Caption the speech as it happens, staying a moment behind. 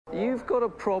You've got a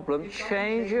problem,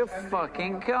 change your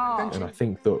fucking car. And I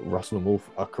think that Russell and Wolf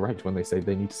are correct when they say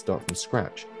they need to start from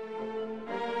scratch.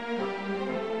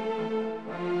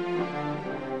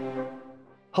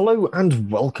 Hello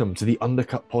and welcome to the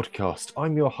Undercut Podcast.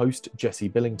 I'm your host, Jesse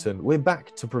Billington. We're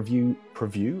back to preview,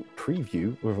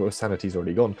 well, sanity's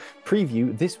already gone,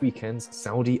 preview this weekend's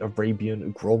Saudi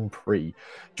Arabian Grand Prix.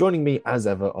 Joining me as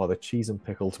ever are the cheese and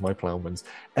pickle to my ploughmans,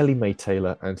 Ellie Mae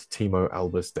Taylor and Timo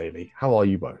Albus Daly. How are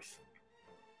you both?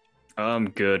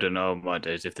 I'm good, and oh my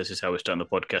days, if this is how we're starting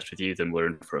the podcast with you, then we're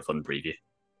in for a fun preview.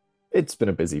 It's been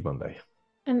a busy Monday.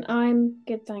 And I'm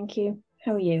good, thank you.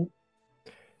 How are you?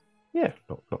 Yeah,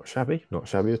 not shabby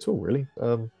at all, really.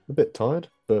 A bit tired,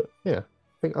 but yeah,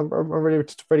 I think I'm ready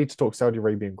to talk Saudi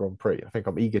Arabian Grand Prix. I think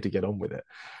I'm eager to get on with it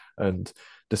and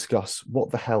discuss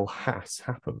what the hell has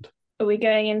happened. Are we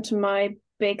going into my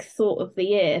big thought of the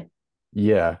year?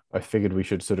 Yeah, I figured we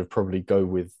should sort of probably go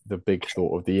with the big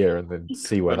thought of the year and then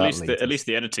see where that leads us. At least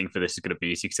the editing for this is going to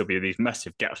be easy because there'll be these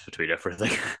massive gaps between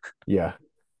everything. Yeah.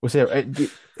 We'll see.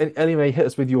 Ellie Mae, hit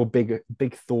us with your big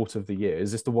thought of the year.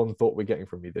 Is this the one thought we're getting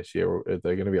from you this year, or are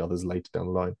there going to be others later down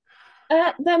the line?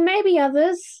 There may be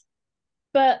others,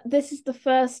 but this is the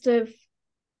first of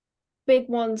big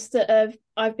ones that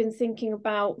I've been thinking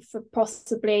about for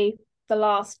possibly the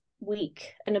last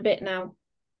week and a bit now.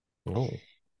 Oh.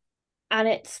 And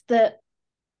it's that,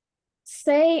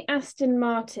 say Aston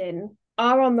Martin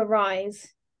are on the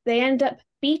rise, they end up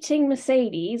beating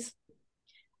Mercedes.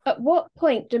 At what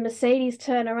point do Mercedes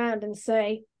turn around and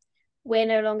say, we're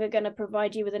no longer going to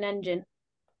provide you with an engine?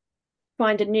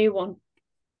 Find a new one.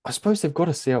 I suppose they've got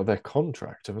to see out their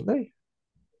contract, haven't they?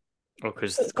 Well,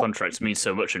 because contracts mean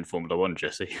so much in Formula One,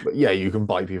 Jesse. But yeah, you can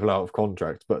buy people out of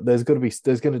contract, but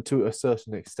to a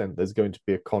certain extent, there's going to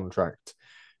be a contract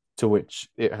to which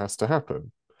it has to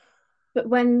happen. But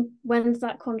when's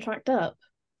that contract up?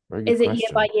 Is it year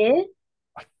by year?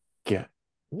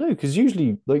 No, because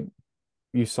usually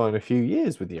you sign a few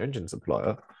years with the engine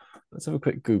supplier. Let's have a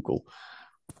quick Google.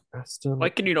 Why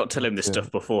can you not tell him this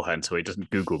stuff beforehand so he doesn't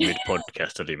Google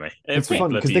mid-podcast, Anyway, it's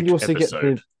fun because then you also get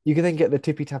you can then get the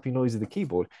tippy tappy noise of the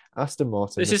keyboard. Aston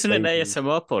Martin. This isn't an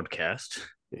ASMR podcast.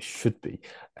 It should be.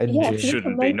 It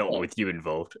shouldn't be, not with you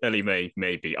involved. Ellie Mae,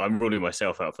 maybe. I'm ruling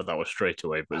myself out for that one straight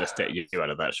away, but let's get you out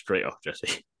of that straight off,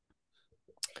 Jesse.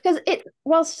 Because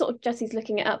whilst sort of Jesse's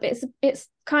looking it up, it's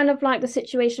kind of like the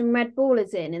situation Red Bull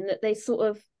is in that they sort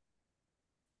of,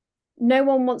 no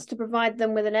one wants to provide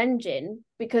them with an engine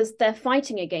because they're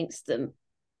fighting against them.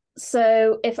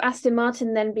 So if Aston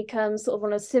Martin then becomes sort of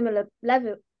on a similar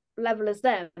level as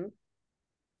them,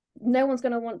 no one's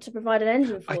going to want to provide an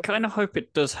engine for I kind of hope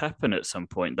it does happen at some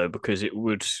point, though, because it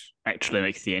would actually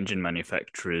make the engine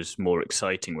manufacturers more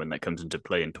exciting when that comes into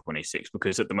play in 26.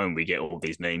 Because at the moment, we get all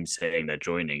these names saying they're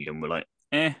joining, and we're like,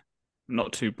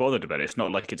 not too bothered about it. It's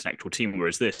not like it's an actual team,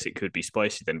 whereas this, it could be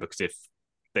spicy then, because if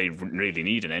they really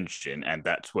need an engine and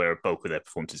that's where a bulk of their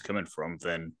performance is coming from,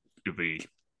 then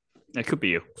it could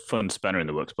be a fun spanner in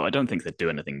the works. But I don't think they'd do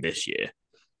anything this year.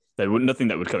 Nothing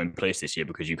that would come in place this year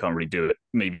because you can't really do it.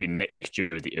 Maybe next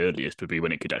year at the earliest would be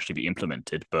when it could actually be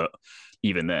implemented. But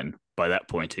even then, by that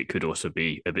point, it could also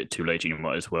be a bit too late. You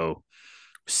might as well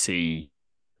see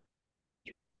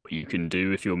what you can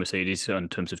do if you're Mercedes in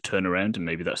terms of turnaround. And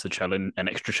maybe that's the challenge, an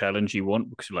extra challenge you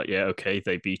want, because you're like, yeah, okay,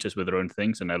 they beat us with their own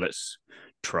things. And now let's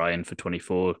try and for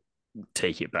 24,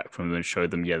 take it back from them and show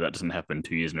them, yeah, that doesn't happen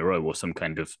 2 years in a row, or some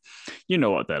kind of, you know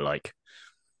what they're like.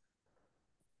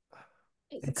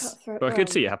 But I could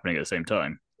see it happening at the same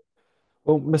time.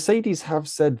 Well, Mercedes have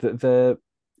said that they're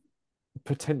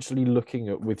potentially looking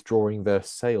at withdrawing their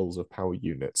sales of power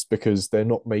units because they're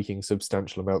not making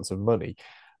substantial amounts of money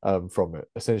from it,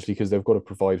 essentially because they've got to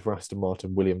provide for Aston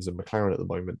Martin, Williams and McLaren at the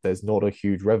moment. There's not a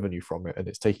huge revenue from it and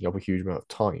it's taking up a huge amount of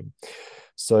time.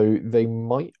 So they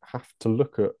might have to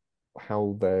look at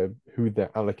who they're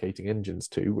allocating engines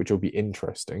to, which will be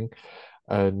interesting.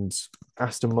 And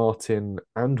Aston Martin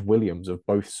and Williams have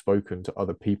both spoken to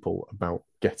other people about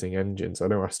getting engines. I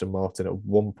know Aston Martin at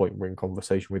one point were in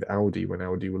conversation with Audi when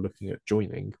Audi were looking at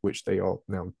joining, which they are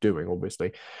now doing,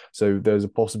 obviously. So there's a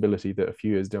possibility that a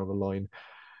few years down the line,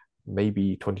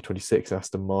 maybe 2026,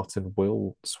 Aston Martin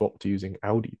will swap to using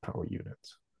Audi power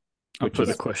units. I'll put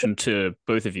the question to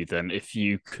both of you then. If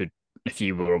you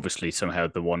were obviously somehow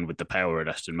the one with the power at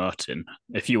Aston Martin,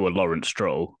 if you were Lawrence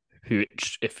Stroll,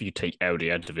 if you take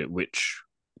Audi out of it, which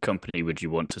company would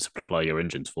you want to supply your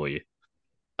engines for you?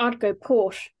 I'd go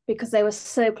Porsche because they were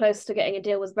so close to getting a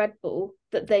deal with Red Bull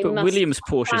that they But Williams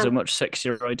Porsche is a much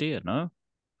sexier idea, no?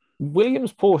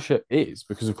 Williams Porsche is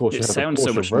because, of course, you have the Porsche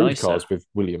so much road nicer. cars with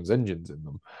Williams engines in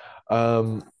them.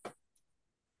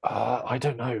 I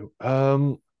don't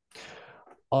know.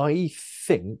 I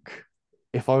think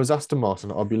if I was Aston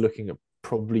Martin, I'd be looking at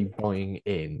probably buying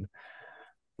in.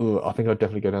 I think I'd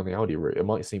definitely go down the Audi route. It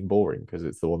might seem boring because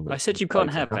it's the one I that's said you can't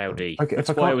likely to have happen. Audi. Okay, That's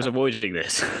why I was avoiding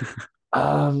this.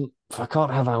 if I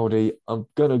can't have Audi, I'm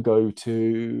gonna go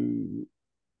to.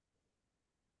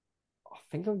 I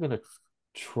think I'm gonna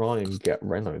try and get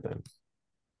Renault then.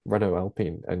 Renault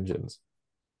Alpine engines.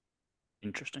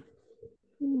 Interesting.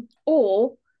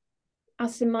 Or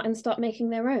Aston Martin start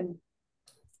making their own.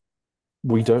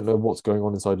 We don't know what's going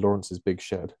on inside Lawrence's big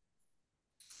shed.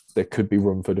 There could be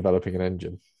room for developing an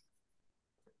engine.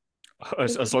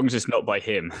 As long as it's not by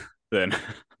him, then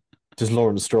Does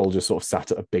Lawrence Stroll just sort of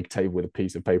sat at a big table with a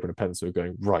piece of paper and a pencil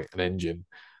going, right, an engine?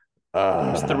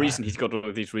 that's the reason he's got all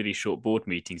of these really short board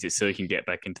meetings is so he can get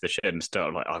back into the shed and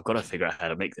start like, I've got to figure out how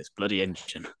to make this bloody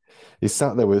engine. He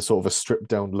sat there with sort of a stripped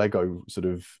down Lego, sort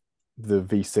of the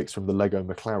V6 from the Lego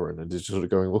McLaren, and is just sort of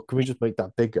going, well, can we just make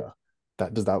that bigger?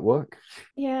 Does that work?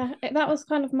 Yeah, that was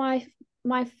kind of my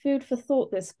food for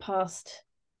thought this past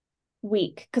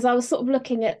week because I was sort of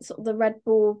looking at sort of the Red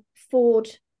Bull Ford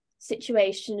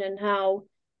situation and how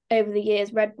over the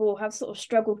years Red Bull have sort of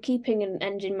struggled keeping an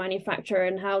engine manufacturer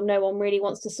and how no one really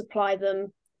wants to supply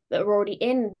them that are already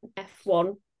in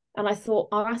F1. And I thought,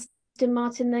 are Aston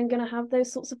Martin then going to have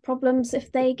those sorts of problems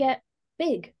if they get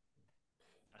big?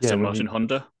 Aston Martin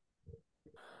Honda.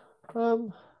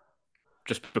 Um,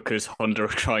 just because Honda will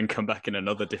try and come back in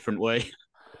another different way.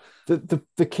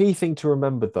 the key thing to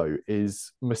remember though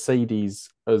is Mercedes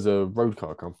as a road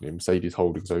car company, Mercedes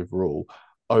Holdings overall,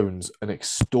 owns an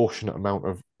extortionate amount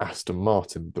of Aston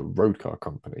Martin, the road car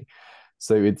company.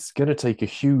 So it's going to take a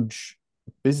huge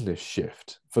business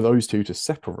shift for those two to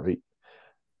separate.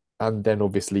 And then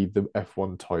obviously the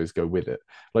F1 ties go with it.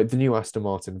 Like the new Aston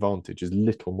Martin Vantage is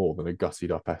little more than a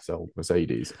gussied up SL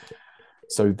Mercedes.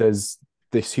 So there's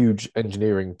this huge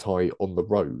engineering tie on the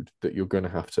road that you're going to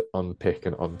have to unpick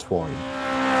and untwine.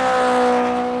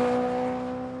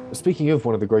 Speaking of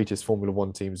one of the greatest Formula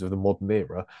One teams of the modern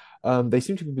era, they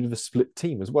seem to be a bit of a split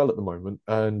team as well at the moment.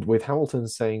 And with Hamilton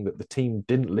saying that the team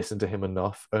didn't listen to him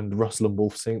enough, and Russell and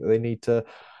Wolff saying that they need to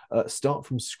start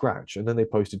from scratch, and then they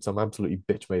posted some absolutely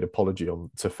bitch-made apology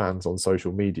to fans on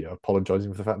social media,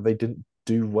 apologising for the fact that they didn't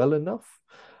do well enough.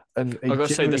 And I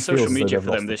gotta say, the social media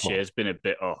for them this year has been a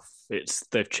bit off.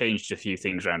 They've changed a few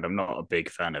things around. I'm not a big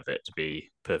fan of it, to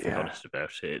be perfectly honest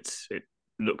about it. It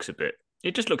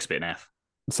just looks a bit naff.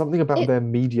 Something about their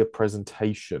media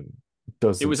presentation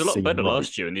doesn't. It was a lot better right.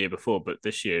 last year and the year before, but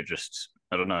this year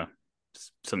I don't know,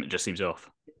 something just seems off.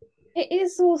 It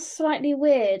is all slightly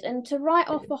weird, and to write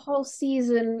off a whole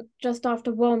season just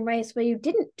after one race where you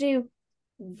didn't do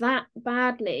that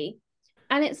badly,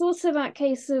 and it's also that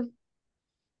case of,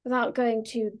 without going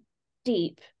too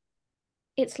deep,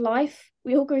 it's life.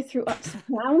 We all go through ups and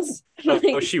downs.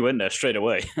 She went there straight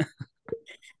away.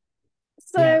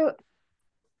 So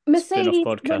Mercedes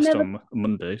podcast on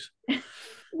Mondays.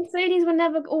 Mercedes were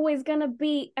never always going to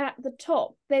be at the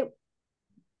top.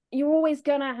 You're always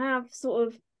going to have sort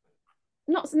of,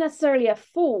 not necessarily a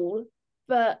fall,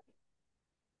 but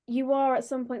you are at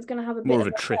some point going to have a bit more of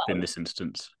a trip in this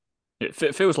instance. It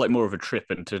feels like more of a trip,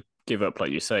 and to give up,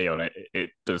 like you say, on it, it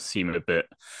does seem a bit.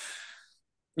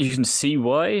 You can see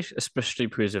why, especially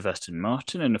because of Aston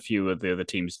Martin and a few of the other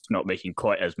teams not making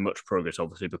quite as much progress,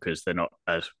 obviously, because they're not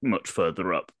as much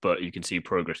further up, but you can see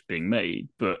progress being made.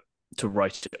 But to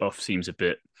write it off seems a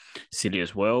bit silly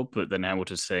as well. But then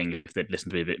Hamilton's saying if they'd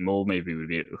listened to me a bit more, maybe we'd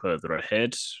be further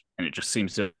ahead. And it just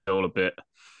seems all a bit,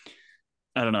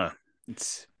 I don't know.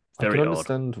 It's very odd. I can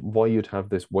understand why you'd have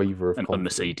this waiver of confidence.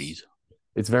 Un-Mercedes.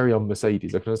 It's very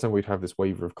un-Mercedes. I can understand why you'd have this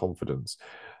waiver of confidence.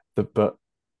 But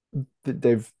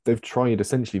they've tried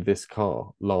essentially this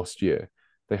car last year.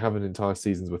 They have an entire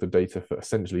season's worth of data for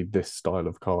essentially this style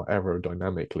of car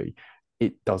aerodynamically.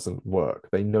 It doesn't work.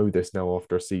 They know this now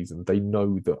after a season. They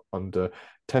know that under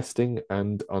testing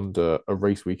and under a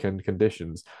race weekend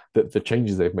conditions, that the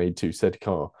changes they've made to said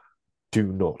car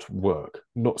do not work.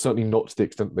 Certainly not to the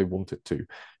extent they want it to.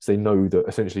 So they know that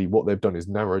essentially what they've done is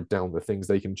narrowed down the things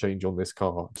they can change on this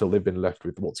car until they've been left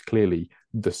with what's clearly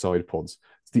the side pods.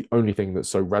 It's the only thing that's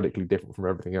so radically different from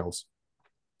everything else.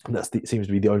 And seems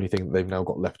to be the only thing that they've now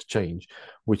got left to change,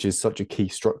 which is such a key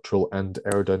structural and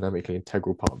aerodynamically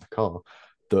integral part of the car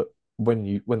that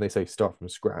when they say start from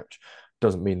scratch,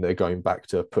 doesn't mean they're going back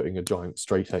to putting a giant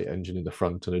straight eight engine in the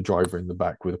front and a driver in the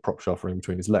back with a prop shaft in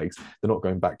between his legs. They're not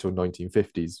going back to a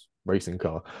 1950s racing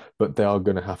car, but they are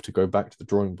going to have to go back to the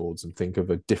drawing boards and think of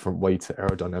a different way to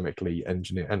aerodynamically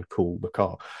engineer and cool the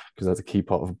car, because that's a key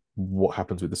part of what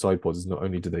happens with the side pods. Is not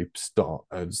only do they start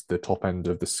as the top end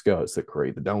of the skirts that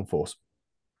create the downforce,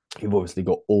 you've obviously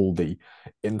got all the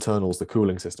internals, the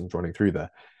cooling systems running through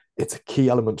there. It's a key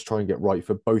element to try and get right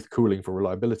for both cooling for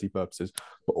reliability purposes,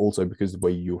 but also because the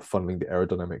way you're funneling the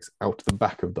aerodynamics out the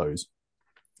back of those,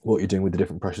 what you're doing with the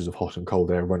different pressures of hot and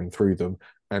cold air running through them,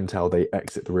 and how they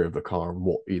exit the rear of the car, and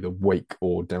what either wake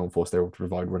or downforce they're able to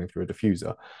provide running through a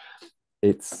diffuser.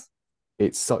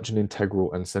 It's such an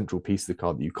integral and central piece of the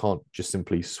car that you can't just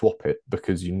simply swap it,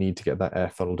 because you need to get that air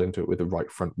funneled into it with the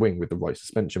right front wing, with the right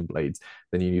suspension blades.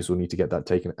 Then you also need to get that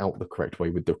taken out the correct way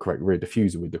with the correct rear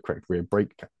diffuser, with the correct rear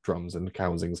brake drums and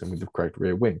housings, and with the correct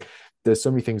rear wing. There's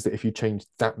so many things that if you change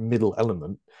that middle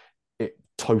element, it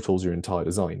totals your entire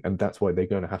design, and that's why they're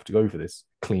going to have to go for this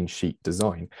clean sheet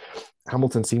design.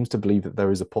 Hamilton seems to believe that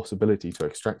there is a possibility to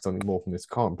extract something more from this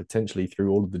car, and potentially through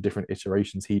all of the different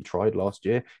iterations he tried last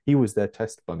year. He was their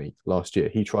test bunny last year.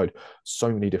 He tried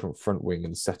so many different front wing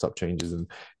and setup changes and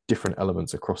different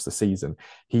elements across the season.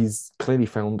 He's clearly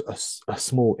found a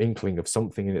small inkling of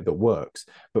something in it that works,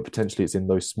 but potentially it's in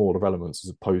those smaller elements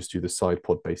as opposed to the side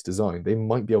pod based design. They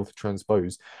might be able to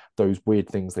transpose those weird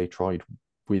things they tried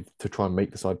with to try and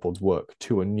make the side pods work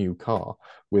to a new car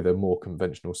with a more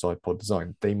conventional side pod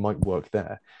design. They might work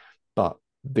there, but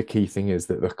the key thing is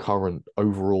that the current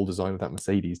overall design of that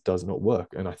Mercedes does not work.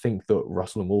 And I think that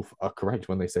Russell and Wolff are correct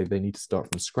when they say they need to start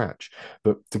from scratch.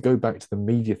 But to go back to the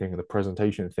media thing and the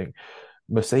presentation thing,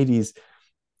 Mercedes,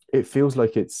 it feels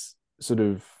like it's sort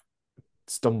of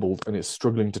stumbled and it's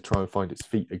struggling to try and find its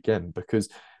feet again, because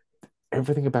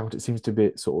everything about it seems to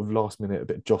be sort of last minute, a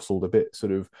bit jostled, a bit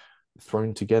sort of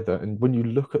thrown together. And when you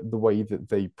look at the way that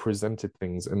they presented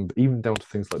things, and even down to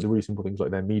things like the really simple things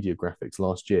like their media graphics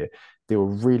last year, they were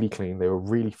really clean, they were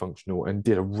really functional, and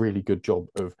did a really good job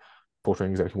of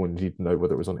portraying exactly what you need to know,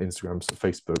 whether it was on Instagram,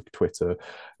 Facebook, Twitter,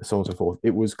 so on and so forth.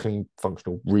 It was clean,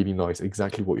 functional, really nice,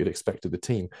 exactly what you'd expect of the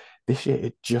team. This year,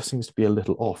 it just seems to be a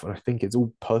little off, and I think it's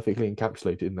all perfectly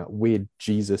encapsulated in that weird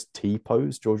Jesus T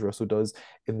pose George Russell does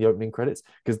in the opening credits,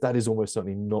 because that is almost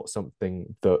certainly not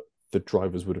something that the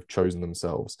drivers would have chosen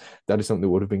themselves. That is something that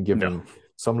would have been given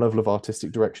some level of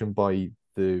artistic direction by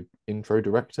the intro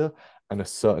director and a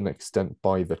certain extent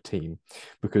by the team,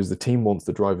 because the team wants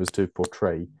the drivers to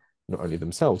portray not only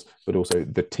themselves, but also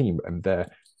the team and their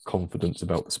confidence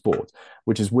about the sport,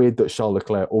 which is weird that Charles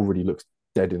Leclerc already looks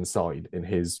dead inside in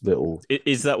his little...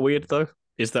 Is that weird, though?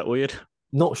 Is that weird?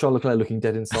 Not Charles Leclerc looking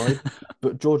dead inside,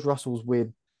 but George Russell's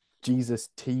weird Jesus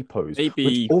T pose,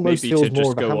 maybe, which almost maybe feels to more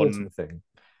just of a go Hamilton on thing.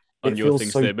 On it your feels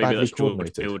things so there, maybe badly that's George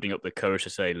coordinated. building up the courage to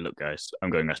say, "Look, guys,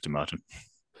 I'm going Aston Martin."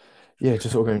 Yeah,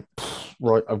 just sort of going,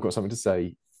 right, I've got something to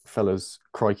say, fellas.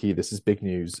 Crikey, this is big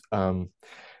news.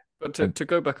 But to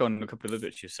go back on a couple of the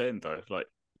bits you're saying, though, like,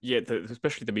 yeah,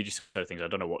 especially the media side of things, I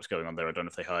don't know what's going on there. I don't know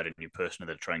if they hired a new person and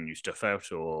they're trying new stuff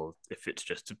out, or if it's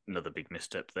just another big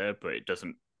misstep there. But it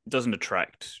doesn't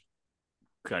attract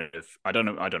kind of... I don't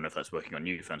know if that's working on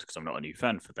new fans, because I'm not a new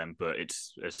fan for them, but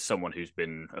it's, as someone who's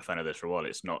been a fan of this for a while,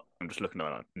 it's not... I'm just looking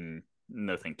at that,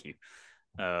 no thank you.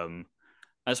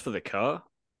 As for the car,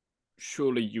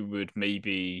 surely you would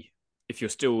maybe, if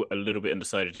you're still a little bit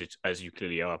undecided, as you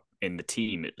clearly are in the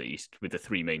team, at least with the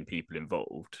three main people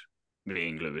involved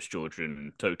being Lewis, George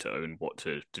and Toto, and what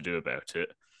to do about it,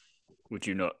 would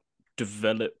you not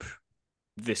develop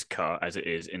this car as it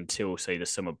is until, say, the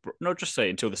summer, not just say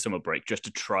until the summer break, just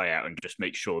to try out and just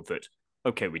make sure that,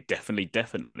 okay, we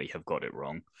definitely have got it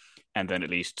wrong, and then at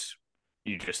least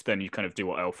you kind of do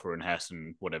what Alpha and Hess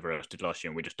and whatever else did last year,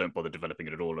 and we just don't bother developing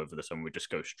it at all over the summer. We just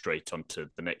go straight on to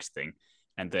the next thing,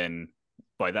 and then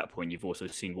by that point, you've also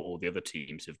seen what all the other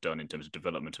teams have done in terms of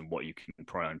development and what you can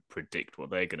try and predict what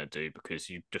they're going to do, because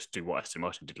you just do what Aston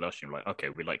Martin did last year. Like, okay,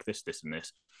 we like this, and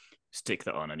this. Stick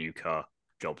that on a new car.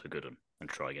 Jobs are good, and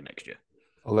try again next year.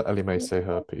 I'll let Ellie Mae say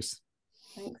her piece.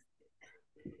 Thanks.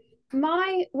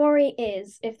 My worry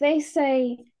is if they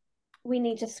say we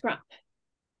need to scrap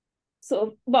sort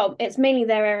of, well, it's mainly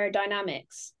their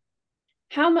aerodynamics.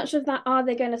 How much of that are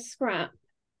they going to scrap?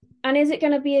 And is it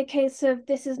going to be a case of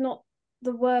this is not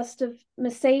the worst of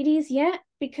Mercedes yet?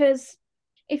 Because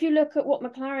if you look at what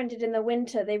McLaren did in the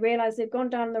winter, they realized they've gone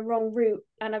down the wrong route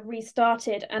and have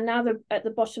restarted, and now they're at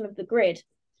the bottom of the grid.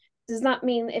 Does that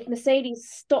mean if Mercedes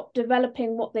stop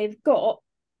developing what they've got,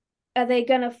 are they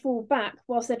going to fall back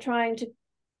whilst they're trying to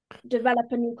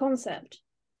develop a new concept?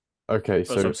 Okay,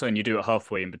 so I'm saying you do it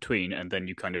halfway in between, and then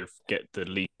you kind of get the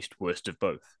least worst of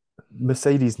both.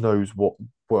 Mercedes knows what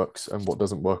works and what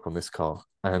doesn't work on this car,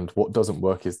 and what doesn't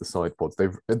work is the side pods.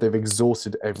 They've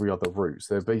exhausted every other route.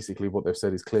 So basically, what they've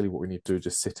said is clearly what we need to do is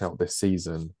just sit out this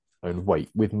season and wait.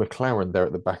 With McLaren, they're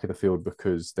at the back of the field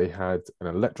because they had an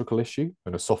electrical issue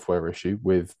and a software issue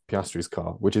with Piastri's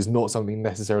car, which is not something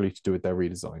necessarily to do with their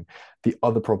redesign. The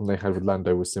other problem they had with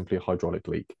Lando was simply a hydraulic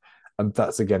leak, and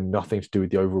that's again nothing to do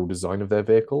with the overall design of their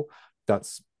vehicle.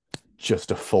 That's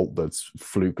just a fault that's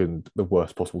fluke and the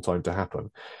worst possible time to happen.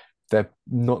 They're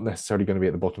not necessarily going to be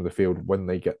at the bottom of the field when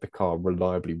they get the car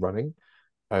reliably running.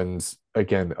 And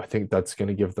again, I think that's going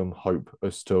to give them hope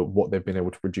as to what they've been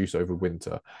able to produce over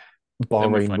winter.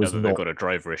 Then we Bahrain find out was that they've not. got a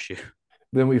driver issue.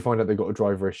 Then we find out they've got a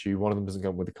driver issue. One of them doesn't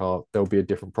come with the car. There'll be a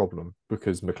different problem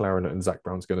because McLaren and Zach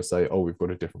Brown's going to say, "Oh, we've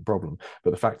got a different problem."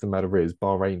 But the fact of the matter is,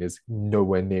 Bahrain is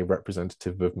nowhere near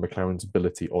representative of McLaren's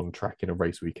ability on track in a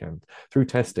race weekend. Through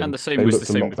testing, And the same they was the looked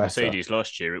a same lot with better. Mercedes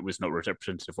last year. It was not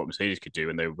representative of what Mercedes could do,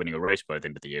 and they were winning a race by the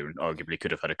end of the year, and arguably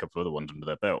could have had a couple of other ones under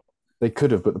their belt. They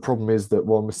could have, but the problem is that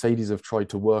while Mercedes have tried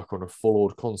to work on a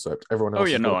full-ored concept, everyone Oh else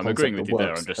yeah, has got no, a I'm agreeing concept with that you there.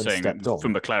 I'm works just and saying stepped for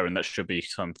on. McLaren that should be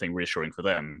something reassuring for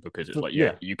them because it's So, like,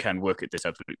 yeah, you can work at this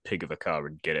absolute pig of a car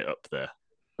and get it up there.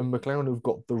 and McLaren have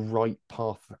got the right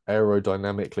path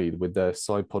aerodynamically with their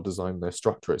side pod design, their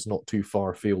structure. It's not too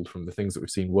far afield from the things that we've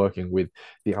seen working with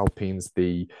the Alpines,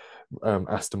 the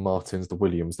Aston Martins, the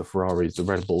Williams, the Ferraris, the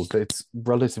Red Bulls. It's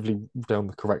relatively down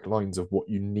the correct lines of what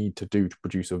you need to do to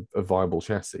produce a viable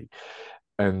chassis.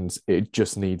 And it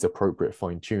just needs appropriate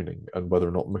fine tuning. And whether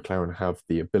or not McLaren have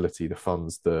the ability, the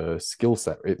funds, the skill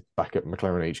set back at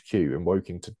McLaren HQ and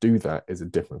Woking to do that is a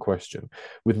different question.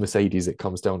 With Mercedes, it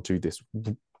comes down to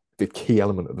the key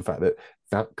element of the fact that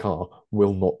that car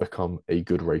will not become a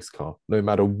good race car. No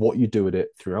matter what you do at it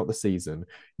throughout the season,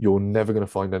 you're never going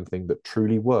to find anything that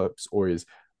truly works or is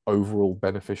overall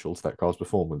beneficial to that car's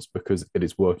performance because it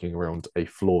is working around a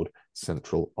flawed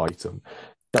central item.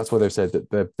 That's why they've said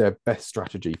that their best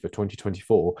strategy for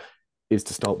 2024 is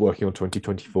to start working on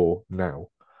 2024 now.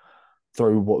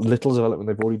 Throw what little development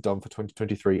they've already done for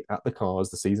 2023 at the car as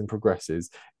the season progresses.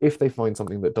 If they find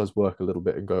something that does work a little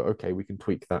bit and go, okay, we can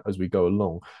tweak that as we go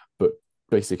along, but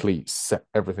basically set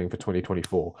everything for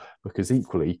 2024 because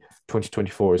equally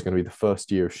 2024 is going to be the first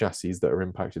year of chassis that are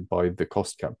impacted by the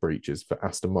cost cap breaches for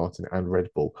Aston Martin and Red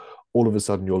Bull. All of a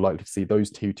sudden you're likely to see those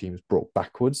two teams brought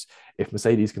backwards. If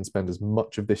Mercedes can spend as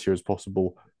much of this year as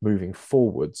possible moving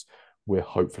forwards, we're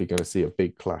hopefully going to see a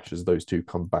big clash as those two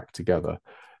come back together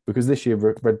because this year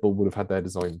Red Bull would have had their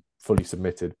design fully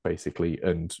submitted basically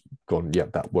and gone, yeah,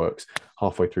 that works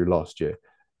halfway through last year.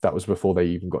 That was before they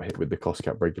even got hit with the cost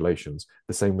cap regulations.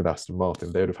 The same with Aston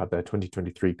Martin. They would have had their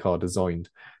 2023 car designed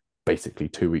basically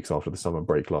 2 weeks after the summer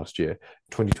break last year.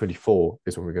 2024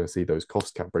 is when we're going to see those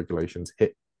cost cap regulations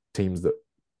hit teams that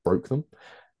broke them.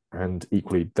 And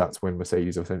equally, that's when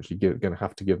Mercedes are essentially going to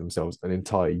have to give themselves an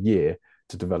entire year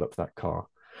to develop that car.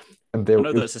 And I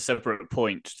know that's a separate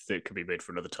point that could be made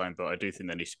for another time, but I do think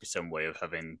there needs to be some way of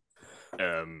having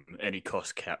any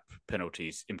cost cap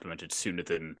penalties implemented sooner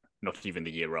than not even the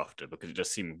year after, because it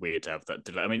does seem weird to have that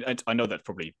delay. I mean, I know that's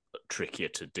probably trickier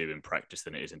to do in practice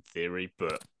than it is in theory,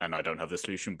 and I don't have the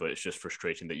solution, but it's just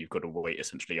frustrating that you've got to wait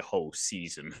essentially a whole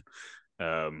season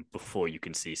before you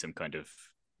can see some kind of,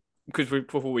 because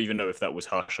before we even know if that was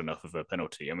harsh enough of a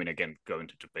penalty. I mean, again, going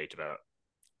to debate about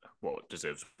what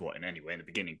deserves what in any way in the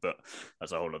beginning, but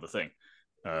that's a whole other thing.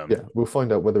 Yeah, we'll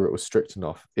find out whether it was strict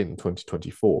enough in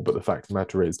 2024. But the fact of the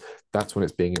matter is, that's when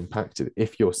it's being impacted.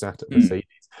 If you're sat at Mercedes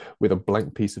with a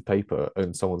blank piece of paper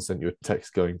and someone sent you a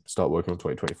text going, start working on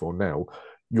 2024 now,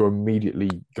 you're immediately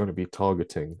going to be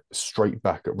targeting straight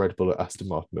back at Red Bull, at Aston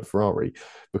Martin, at Ferrari,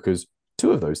 because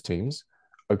two of those teams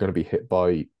are going to be hit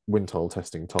by wind tunnel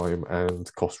testing time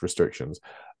and cost restrictions,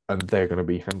 and they're going to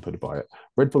be hampered by it.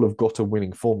 Red Bull have got a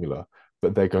winning formula,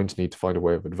 but they're going to need to find a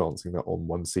way of advancing that on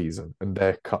one season, and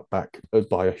they're cut back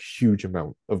by a huge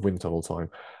amount of wind tunnel time.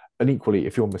 And equally,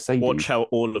 if you're Mercedes, watch how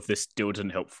all of this still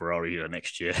doesn't help Ferrari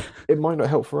next year. It might not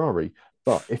help Ferrari,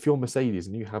 but if you're Mercedes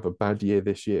and you have a bad year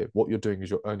this year, what you're doing is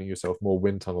you're earning yourself more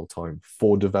wind tunnel time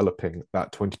for developing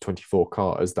that 2024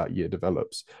 car as that year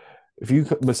develops. If you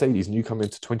Mercedes and you come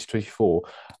into 2024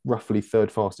 roughly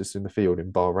third fastest in the field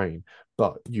in Bahrain,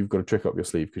 but you've got a trick up your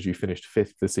sleeve because you finished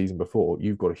fifth the season before,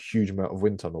 you've got a huge amount of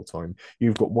wind tunnel time.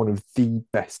 You've got one of the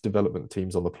best development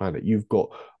teams on the planet. You've got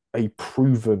a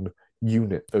proven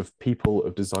unit of people,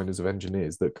 of designers, of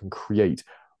engineers that can create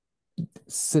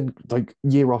like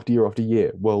year after year after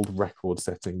year world record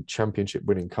setting championship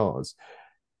winning cars,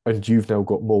 and you've now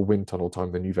got more wind tunnel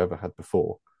time than you've ever had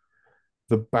before.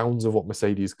 the bounds of what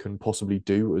Mercedes can possibly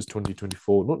do as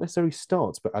 2024 not necessarily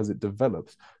starts, but as it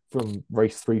develops from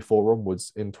race 3, 4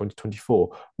 onwards in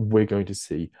 2024, we're going to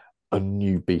see a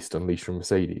new beast unleashed from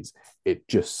Mercedes. It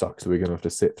just sucks that we're going to have to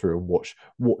sit through and watch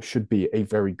what should be a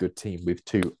very good team with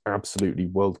two absolutely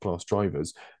world-class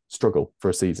drivers struggle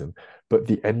for a season. But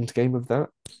the end game of that,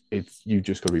 it's you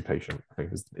just got to be patient, I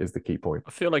think is the key point.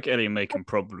 I feel like Ellie May can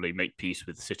probably make peace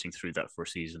with sitting through that for a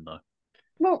season, though.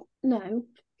 Well, no.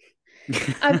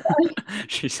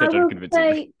 She said I will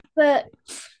unconvincingly. say that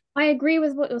I agree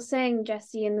with what you're saying,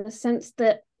 Jesse, in the sense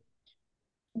that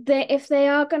if they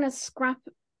are going to scrap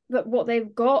what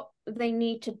they've got, they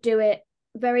need to do it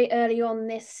very early on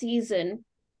this season,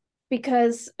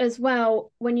 because as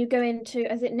well, when you go into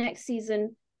next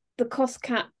season, the cost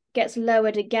cap gets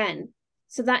lowered again,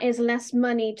 so that is less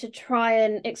money to try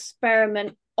and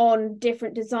experiment on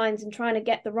different designs and trying to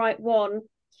get the right one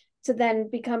to then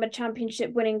become a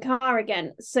championship winning car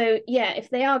again. So yeah,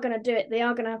 if they are going to do it, they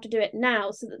are going to have to do it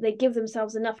now, so that they give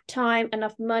themselves enough time,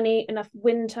 enough money, enough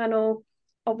wind tunnel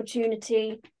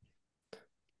opportunity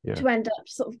to end up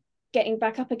sort of getting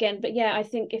back up again. But yeah, I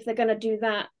think if they're going to do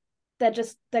that,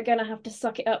 they're going to have to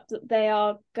suck it up that they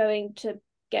are going to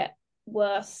get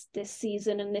worse this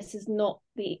season, and this is not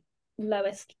the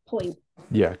lowest point.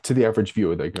 Yeah, to the average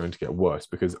viewer, they're going to get worse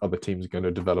because other teams are going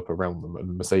to develop around them,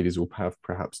 and Mercedes will have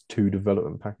perhaps 2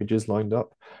 development packages lined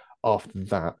up. After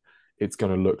that, it's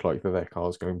going to look like that their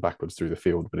car's going backwards through the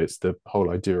field. But it's the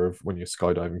whole idea of when you're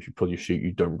skydiving, if you pull your chute,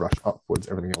 you don't rush upwards.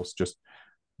 Everything else just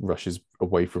rushes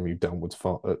away from you downwards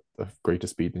far at a greater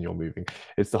speed than you're moving.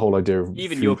 It's the whole idea of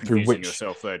even you're confusing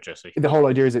yourself there, Jesse. The whole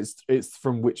idea is it's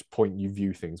from which point you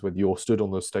view things, whether you're stood on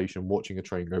the station watching a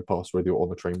train go past, whether you're on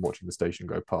the train watching the station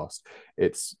go past.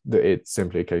 It's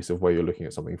simply a case of where you're looking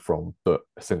at something from, but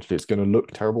essentially it's going to look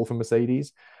terrible for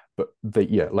Mercedes. But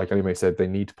like Anime said, they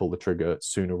need to pull the trigger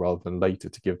sooner rather than later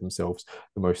to give themselves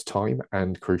the most time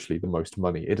and, crucially, the most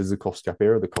money. It is a cost cap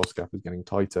era. The cost cap is getting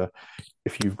tighter.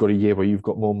 If you've got a year where you've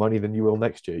got more money than you will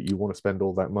next year, you want to spend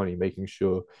all that money making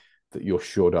sure that you're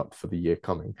shored up for the year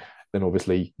coming. Then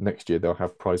obviously next year they'll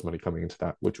have prize money coming into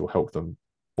that, which will help them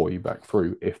buoy back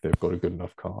through if they've got a good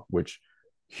enough car, which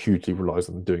hugely relies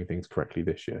on them doing things correctly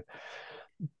this year.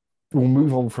 We'll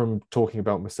move on from talking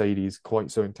about Mercedes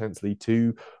quite so intensely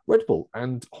to Red Bull.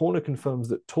 And Horner confirms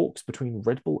that talks between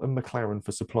Red Bull and McLaren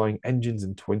for supplying engines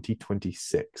in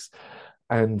 2026.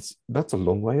 And that's a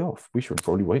long way off. We should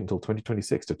probably wait until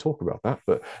 2026 to talk about that.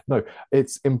 But no,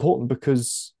 it's important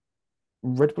because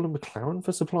Red Bull and McLaren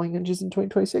for supplying engines in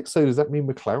 2026. So does that mean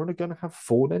McLaren are going to have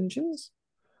Ford engines?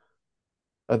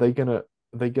 Are they going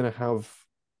to have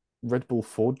Red Bull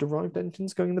Ford derived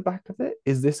engines going in the back of it?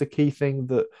 Is this a key thing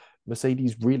that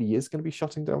Mercedes really is going to be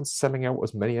shutting down, selling out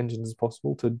as many engines as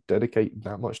possible to dedicate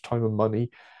that much time and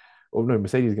money? Or no,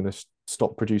 Mercedes is going to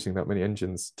stop producing that many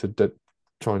engines to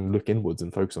try and look inwards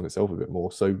and focus on itself a bit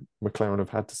more. So McLaren have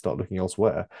had to start looking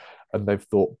elsewhere, and they've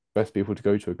thought best people to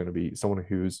go to are going to be someone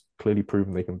who's clearly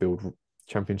proven they can build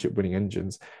championship winning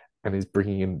engines and is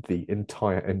bringing in the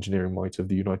entire engineering might of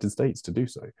the United States to do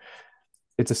so.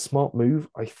 It's a smart move,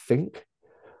 I think.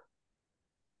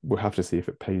 We'll have to see if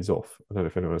it pays off. I don't know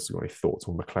if anyone else has got any thoughts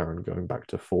on McLaren going back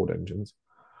to Ford engines.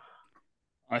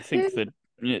 I think that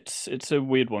it's a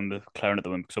weird one, the McLaren at the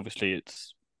moment, because obviously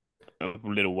it's a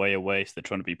little way away, so they're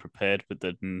trying to be prepared, but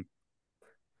then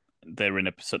they're in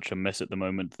such a mess at the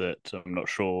moment that I'm not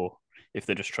sure if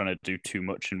they're just trying to do too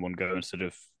much in one go instead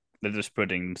of they're just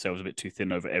spreading themselves a bit too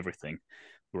thin over everything,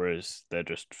 whereas they're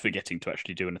just forgetting to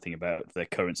actually do anything about their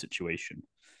current situation.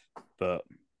 But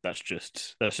that's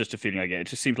just a feeling I get. It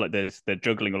just seems like they're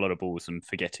juggling a lot of balls and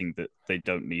forgetting that they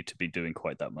don't need to be doing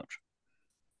quite that much.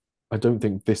 I don't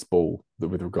think this ball, that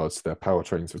with regards to their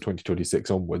powertrains for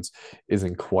 2026 onwards, is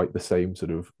in quite the same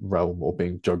sort of realm or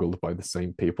being juggled by the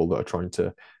same people that are trying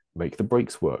to make the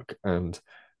brakes work and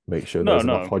make sure there's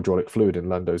enough hydraulic fluid in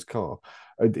Lando's car.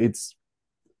 It's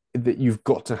that you've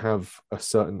got to have a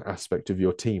certain aspect of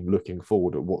your team looking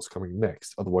forward at what's coming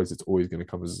next. Otherwise, it's always going to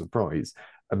come as a surprise.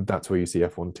 And that's where you see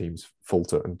F1 teams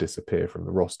falter and disappear from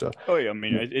the roster. Oh, yeah. I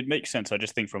mean, it makes sense. I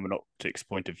just think from an optics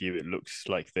point of view, it looks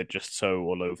like they're just so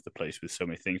all over the place with so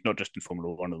many things, not just in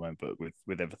Formula One at the moment, but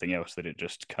with everything else, that it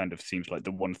just kind of seems like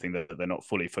the one thing that they're not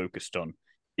fully focused on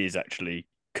is actually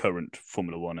current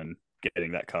Formula One and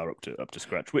getting that car up to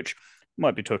scratch, which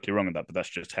might be totally wrong on that, but that's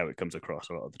just how it comes across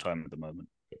a lot of the time at the moment.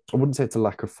 I wouldn't say it's a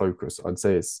lack of focus. I'd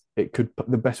say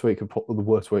the best way it could pop, the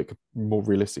worst way it could more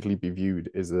realistically be viewed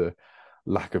is a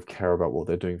lack of care about what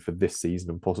they're doing for this season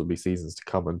and possibly seasons to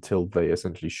come until they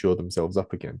essentially shore themselves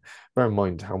up again. Bear in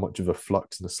mind how much of a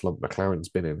flux and a slump McLaren's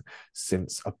been in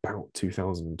since about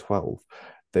 2012.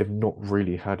 they've not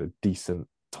really had a decent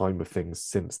time of things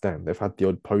since then. They've had the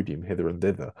odd podium hither and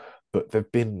thither, but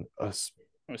they've been a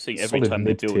I think every solid time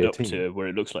they build mid-tier up team. to where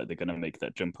it looks like they're going to make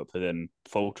that jump up, they then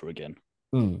falter again.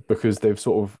 Because they've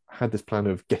sort of had this plan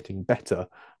of getting better,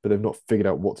 but they've not figured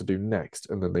out what to do next,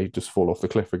 and then they just fall off the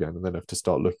cliff again, and then have to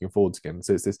start looking forwards again.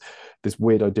 So it's this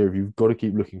weird idea of you've got to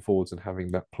keep looking forwards and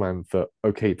having that plan for,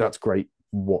 okay, that's great,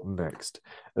 what next?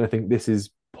 And I think this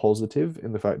is positive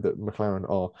in the fact that McLaren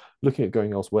are looking at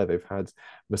going elsewhere. They've had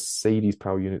Mercedes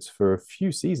power units for a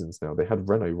few seasons now. They had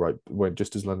Renault right when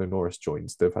just as Lando Norris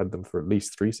joins. They've had them for at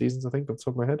least 3 seasons, I think, off the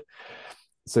top of my head.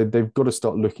 So they've got to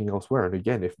start looking elsewhere. And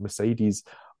again, if Mercedes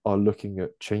are looking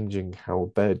at changing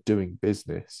how they're doing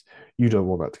business, you don't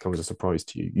want that to come as a surprise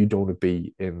to you. You don't want to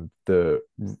be in the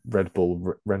Red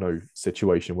Bull Renault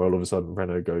situation where all of a sudden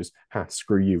Renault goes, "Ha,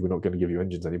 screw you, we're not going to give you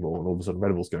engines anymore." And all of a sudden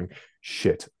Red Bull's going,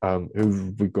 "Shit,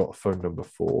 who we got a phone number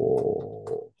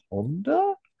for?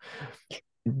 Honda?"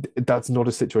 That's not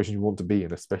a situation you want to be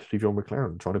in, especially if you're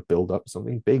McLaren trying to build up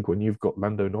something big when you've got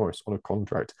Lando Norris on a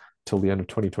contract till the end of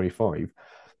 2025.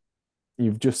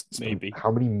 You've just spent Maybe.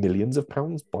 how many millions of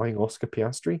pounds buying Oscar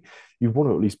Piastri? You want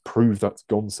to at least prove that's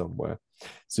gone somewhere.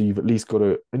 So you've at least got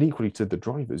to, and equally to the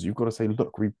drivers, you've got to say,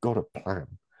 look, we've got a plan.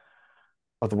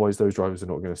 Otherwise, those drivers are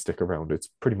not going to stick around. It's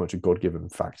pretty much a God-given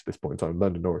fact at this point in time.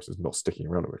 Lando Norris is not sticking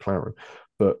around at McLaren,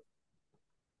 but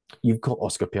you've got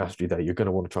Oscar Piastri there. You're going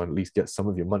to want to try and at least get some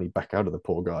of your money back out of the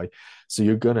poor guy. So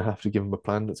you're going to have to give him a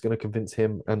plan that's going to convince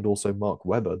him and also Mark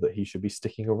Webber that he should be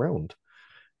sticking around.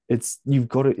 You've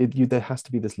got to there has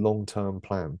to be this long-term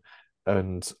plan,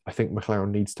 and I think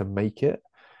McLaren needs to make it.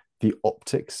 The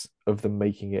optics of them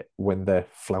making it when they're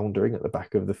floundering at the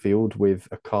back of the field with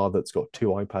a car that's got 2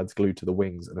 iPads glued to the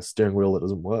wings and a steering wheel that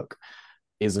doesn't work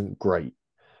isn't great.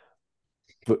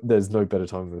 But there's no better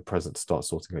time than the present to start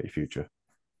sorting out your future.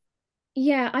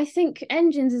 Yeah, I think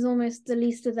engines is almost the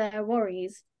least of their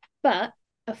worries, but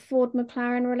a Ford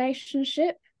McLaren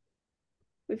relationship,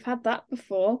 we've had that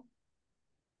before.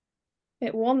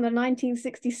 It won the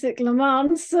 1966 Le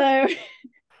Mans, so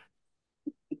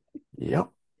Yep.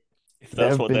 If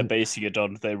that's what they're basing it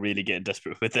on, they're really getting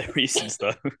desperate with their reasons,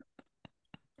 though.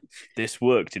 This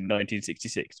worked in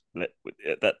 1966.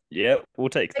 Yeah, we'll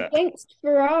take that. Against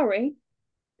Ferrari.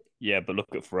 Yeah, but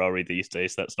look at Ferrari these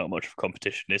days. That's not much of a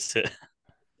competition, is it?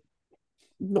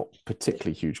 Not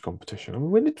particularly huge competition. I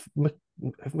mean, when did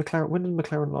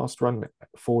McLaren last run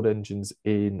Ford engines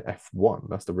in F1?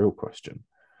 That's the real question.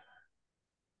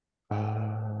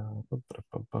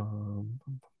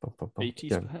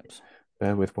 80s, perhaps?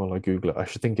 Bear with while I Google it. I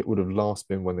should think it would have last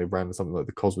been when they ran something like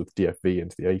the Cosworth DFV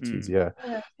into the 80s. Yeah.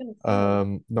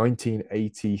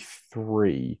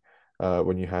 1983,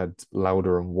 when you had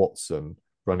Lauder and Watson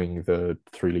running the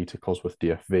 3-litre Cosworth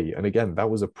DFV. And again, that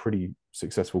was a pretty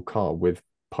successful car with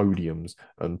podiums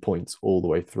and points all the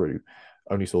way through.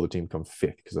 Only saw the team come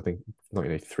fifth because I think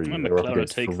 1983 they were up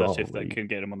against take Ferrari. That if they can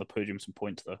get them on the podiums and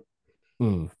points, though.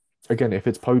 Again, if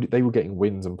it's they were getting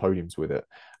wins and podiums with it,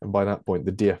 and by that point,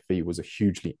 the DFV was a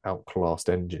hugely outclassed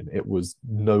engine. It was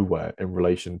nowhere in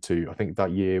relation to. I think that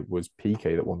year was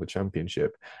Piquet that won the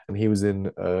championship, and he was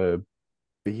in a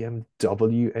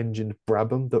BMW engine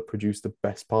Brabham that produced the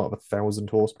best part of 1,000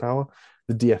 horsepower.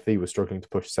 The DFV was struggling to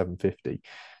push 750.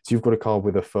 So you've got a car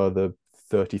with a further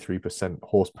 33%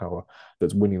 horsepower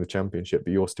that's winning the championship,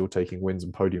 but you're still taking wins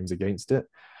and podiums against it.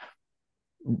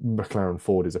 McLaren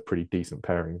Ford is a pretty decent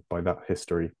pairing by that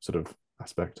history sort of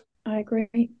aspect. I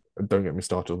agree. Don't get me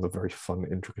started on the very fun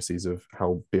intricacies of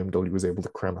how BMW was able to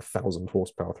cram 1,000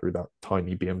 horsepower through that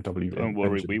tiny BMW. Don't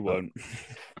worry, we won't.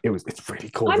 It's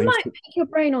really cool. I might pick your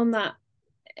brain on that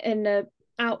in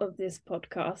out of this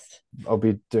podcast. I'll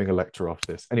be doing a lecture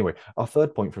after this. Anyway, our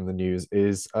third point from the news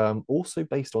is also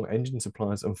based on engine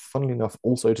suppliers, and funnily enough,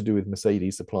 also to do with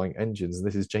Mercedes supplying engines. And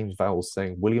this is James Vowles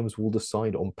saying Williams will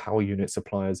decide on power unit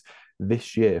suppliers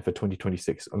this year for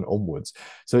 2026 and onwards.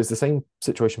 So it's the same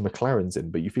situation McLaren's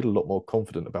in, but you feel a lot more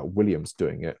confident about Williams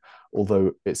doing it.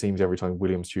 Although it seems every time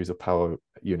Williams choose a power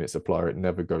unit supplier, it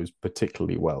never goes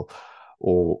particularly well,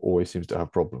 or always seems to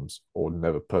have problems, or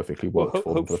never perfectly worked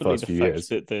for them for the first few years.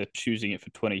 That they're choosing it for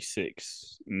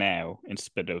 26 now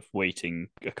instead of waiting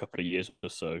a couple of years or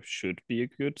so should be a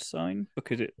good sign,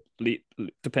 because it,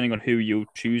 depending on who you're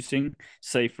choosing,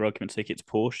 say for argument's sake it's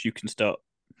Porsche, you can start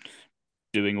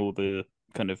doing all the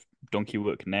kind of donkey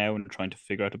work now and trying to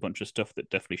figure out a bunch of stuff that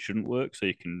definitely shouldn't work so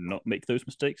you can not make those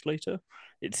mistakes later.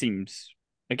 It seems,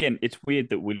 again, it's weird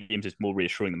that Williams is more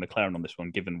reassuring than McLaren on this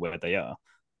one given where they are,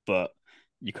 but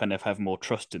you kind of have more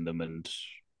trust in them, and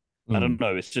I don't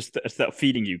know. It's that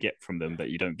feeling you get from them that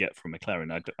you don't get from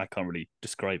McLaren. I can't really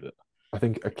describe it. I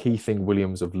think a key thing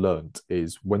Williams have learnt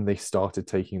is when they started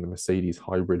taking the Mercedes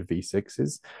hybrid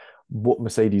V6s, what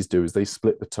Mercedes do is they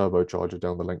split the turbocharger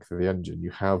down the length of the engine.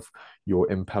 You have your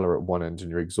impeller at one end and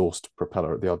your exhaust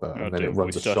propeller at the other, and then it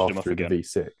runs a shaft through the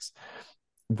V6.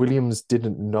 Williams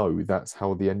didn't know that's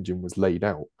how the engine was laid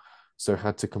out, so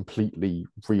had to completely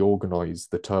reorganize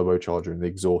the turbocharger and the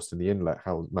exhaust and the inlet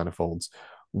manifolds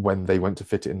when they went to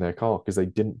fit it in their car, because they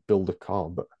didn't build a car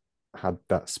that had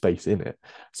that space in it.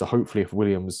 So hopefully if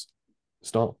Williams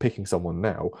start picking someone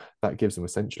now, that gives them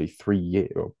essentially 3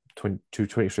 years, or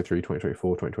 2023,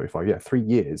 2024, 2025, yeah, 3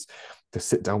 years to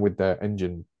sit down with their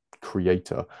engine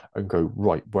creator and go,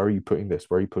 right, where are you putting this?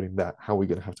 Where are you putting that? How are we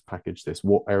going to have to package this?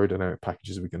 What aerodynamic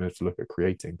packages are we going to have to look at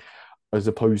creating? As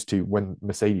opposed to when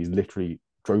Mercedes literally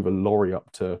drove a lorry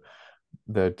up to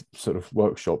their sort of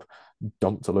workshop,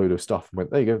 dumped a load of stuff and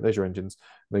went, there you go, there's your engines.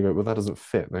 And they go, well, that doesn't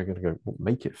fit. And they're going to go, well,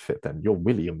 make it fit then. You're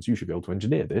Williams. You should be able to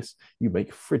engineer this. You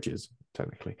make fridges,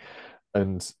 technically.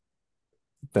 And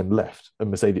then left. And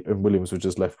Mercedes and Williams were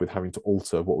just left with having to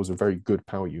alter what was a very good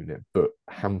power unit, but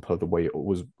hamper the way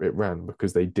it ran,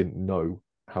 because they didn't know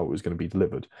how it was going to be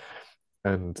delivered.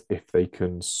 And if they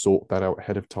can sort that out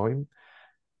ahead of time,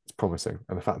 it's promising.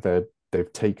 And the fact that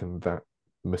they've taken that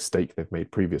mistake they've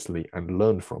made previously and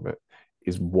learned from it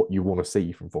is what you want to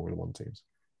see from Formula One teams.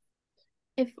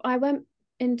 If I went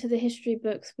into the history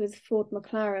books with Ford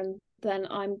McLaren, then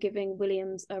I'm giving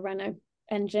Williams a Renault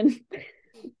engine.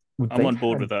 I'm on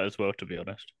board with that as well, to be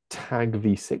honest. Tag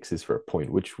V6s for a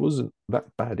point, which wasn't that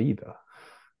bad either.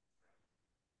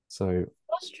 So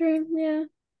that's true, yeah.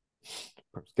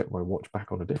 Perhaps get my watch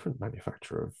back on a different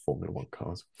manufacturer of Formula One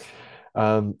cars.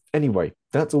 Anyway,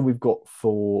 that's all we've got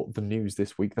for the news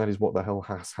this week. That is what the hell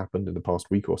has happened in the past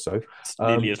week or so. It's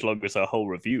nearly as long as our whole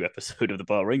review episode of the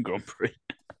Bahrain Grand Prix.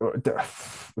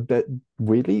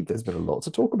 Weirdly, there's been a lot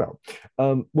to talk about.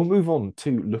 We'll move on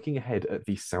to looking ahead at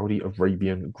the Saudi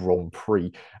Arabian Grand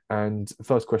Prix. And the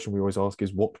first question we always ask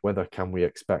is, what weather can we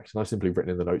expect? And I've simply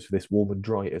written in the notes for this: warm and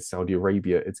dry. It's Saudi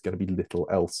Arabia. It's going to be little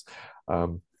else.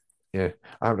 Yeah,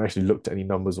 I haven't actually looked at any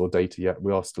numbers or data yet.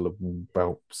 We are still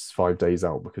about 5 days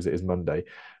out because it is Monday.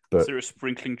 But is there a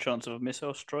sprinkling chance of a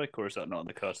missile strike, or is that not on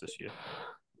the cards this year?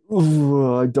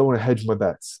 I don't want to hedge my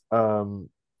bets.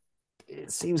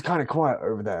 It seems kind of quiet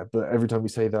over there, but every time we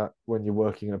say that, when you're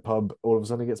working in a pub, all of a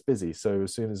sudden it gets busy. So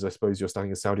as soon as I suppose you're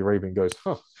standing in Saudi Arabia and goes,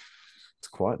 it's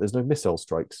quiet, there's no missile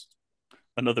strikes.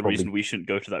 Another reason we shouldn't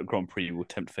go to that Grand Prix will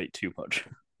tempt fate too much.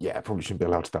 Yeah, probably shouldn't be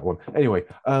allowed to that one. Anyway,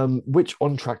 which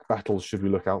on-track battles should we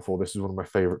look out for? This is one of my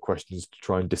favorite questions to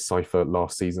try and decipher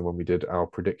last season when we did our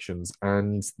predictions.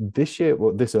 And this year,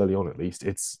 well, this early on at least,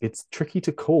 it's tricky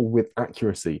to call with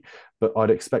accuracy, but I'd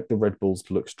expect the Red Bulls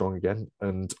to look strong again.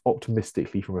 And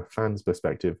optimistically, from a fan's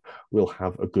perspective, we'll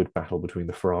have a good battle between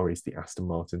the Ferraris, the Aston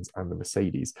Martins, and the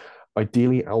Mercedes.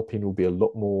 Ideally, Alpine will be a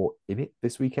lot more in it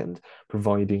this weekend,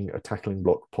 providing a tackling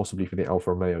block possibly for the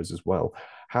Alfa Romeos as well.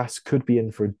 Haas could be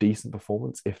in for a decent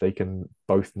performance if they can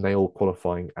both nail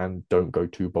qualifying and don't go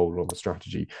too bold on the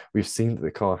strategy. We've seen that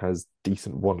the car has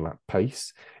decent one-lap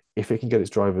pace. If it can get its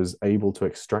drivers able to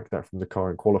extract that from the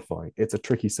car in qualifying, it's a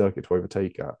tricky circuit to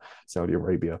overtake at Saudi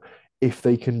Arabia. If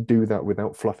they can do that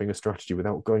without fluffing a strategy,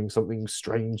 without going something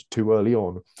strange too early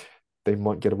on, they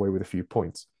might get away with a few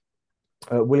points.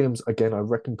 Williams, again, I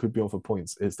reckon could be on for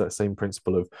points. It's that same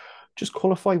principle of just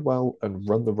qualify well and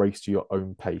run the race to your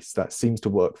own pace. That seems to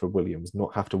work for Williams,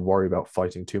 not have to worry about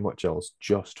fighting too much else.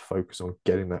 Just focus on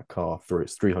getting that car through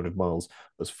its 300 miles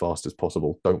as fast as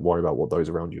possible. Don't worry about what those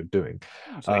around you are doing.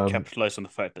 So they capitalise on the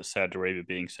fact that Saudi Arabia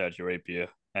being Saudi Arabia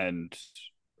and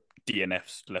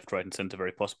DNFs left, right and centre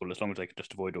very possible. As long as they can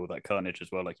just avoid all that carnage as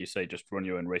well, like you say, just run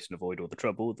your own race and avoid all the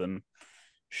trouble, then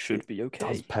should be okay. It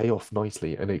does pay off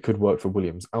nicely, and it could work for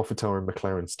Williams. AlphaTauri and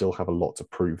McLaren still have a lot to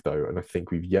prove, though, and I think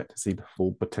we've yet to see the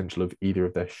full potential of either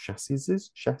of their chassis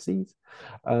this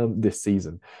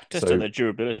season. Just on their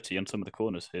durability on some of the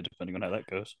corners here, depending on how that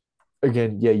goes.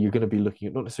 Again, yeah, you're going to be looking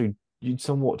at not necessarily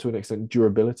somewhat to an extent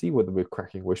durability, whether we're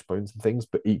cracking wishbones and things,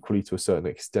 but equally to a certain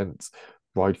extent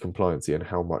ride compliancy and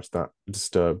how much that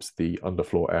disturbs the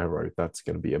underfloor aero. That's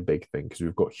going to be a big thing because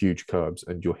we've got huge curbs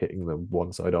and you're hitting them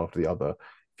one side after the other.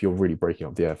 If you're really breaking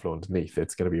up the airflow underneath,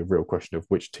 it's going to be a real question of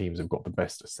which teams have got the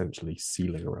best essentially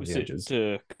sealing around the edges. Was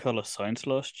it Carlos Sainz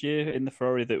last year in the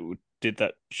Ferrari that did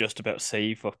that just about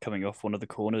save of coming off one of the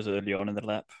corners early on in the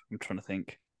lap? I'm trying to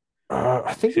think.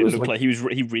 I think it looked like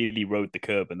he really rode the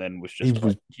curb and then was just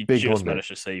he just managed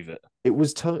to save it. It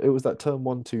was that turn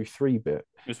 1, 2, 3 bit.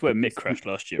 It was where Mick crashed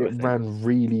last year. It ran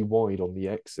really wide on the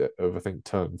exit of I think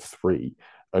turn 3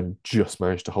 and just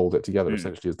managed to hold it together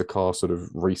essentially as the car sort of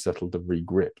resettled and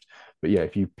regripped. But yeah,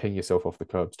 if you ping yourself off the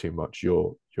curbs too much,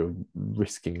 you're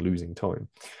risking losing time.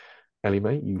 Ellie,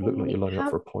 mate, you look like you're lining up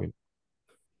for a point.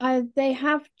 They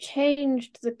have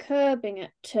changed the curbing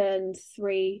at turn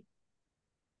 3,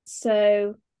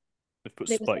 so They've put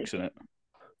they spikes in it.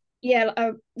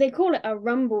 yeah, they call it a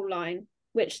rumble line,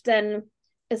 which then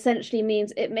essentially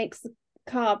means it makes the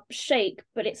car shake,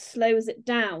 but it slows it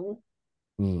down,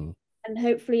 Mm. and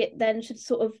hopefully it then should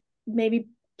sort of maybe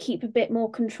keep a bit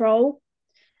more control.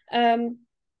 I'd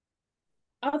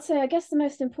say I guess the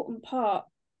most important part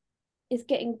is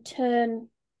getting turn,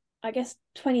 I guess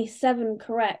 27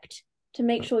 correct to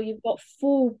make sure you've got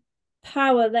full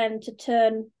power then to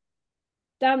turn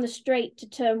down the straight to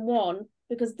turn 1,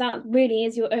 because that really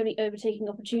is your only overtaking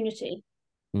opportunity.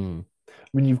 Mm. I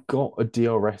mean, you've got a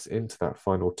DRS into that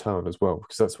final turn as well,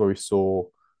 because that's where we saw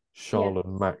Charles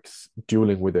and Max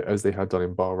dueling with it as they had done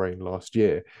in Bahrain last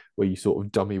year, where you sort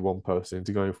of dummy one person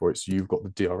into going for it, so you've got the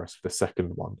DRS for the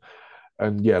second one.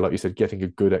 And yeah, like you said, getting a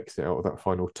good exit out of that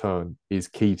final turn is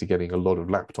key to getting a lot of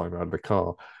lap time out of the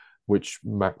car, which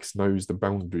Max knows the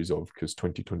boundaries of, because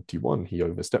 2021 he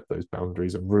overstepped those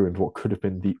boundaries and ruined what could have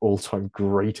been the all-time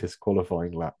greatest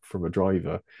qualifying lap from a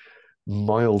driver,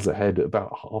 miles ahead,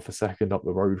 about half a second up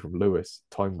the road from Lewis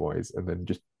time-wise, and then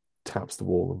just taps the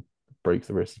wall and breaks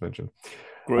the rear suspension.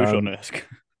 Grosjean-esque.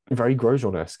 Very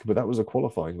Grosjean-esque, but that was a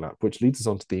qualifying lap, which leads us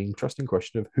on to the interesting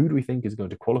question of who do we think is going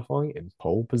to qualify in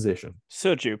pole position?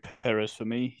 Sergio Perez for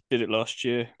me. Did it last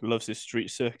year. Loves his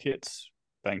street circuits.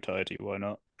 Bang tidy, why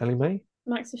not? Ellie May?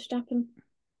 Max Verstappen.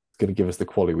 It's going to give us the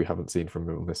quality we haven't seen from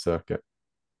him on this circuit.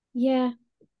 Yeah.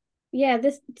 Yeah,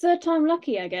 this third time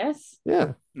lucky, I guess.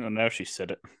 Yeah. Oh, now she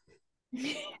said it.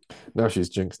 Now she's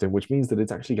jinxed him, which means that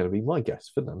it's actually going to be my guess,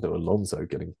 Fernando Alonso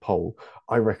getting pole.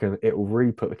 I reckon it will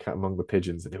really put the cat among the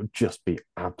pigeons, and it'll just be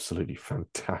absolutely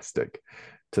fantastic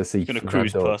to see. He's going to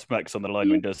cruise past Max on the line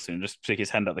when he does soon, just stick his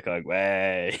hand out the car,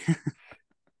 way.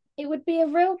 It would be a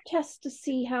real test to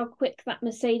see how quick that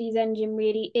Mercedes engine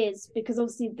really is, because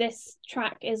obviously this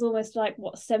track is almost like,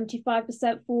 what,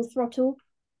 75% full throttle?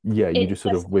 Yeah, you just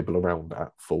sort of wibble around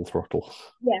at full throttle.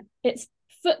 Yeah, it's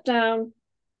foot down,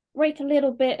 brake a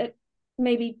little bit at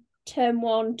maybe turn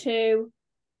 1, 2,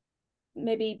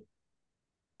 maybe,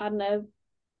 I don't know,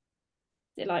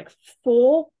 like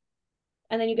 4,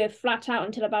 and then you go flat out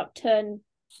until about turn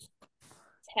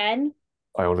 10.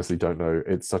 I honestly don't know.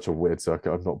 It's such a weird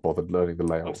circuit. I've not bothered learning the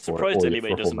layout. I'm surprised Ellie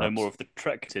May doesn't know more of the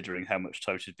track, considering how much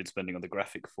time she's been spending on the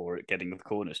graphic for it, getting the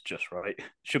corners just right.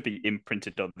 Should be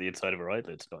imprinted on the inside of her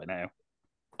eyelids by now.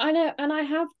 I know, and I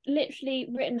have literally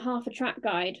written half a track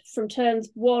guide from turns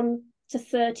 1 to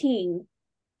 13,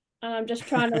 and I'm just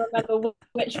trying to remember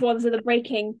which ones are the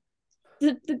braking.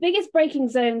 The biggest braking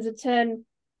zones are turn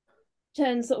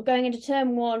sort of going into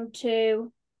turn 1,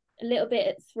 2, a little bit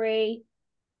at 3.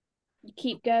 You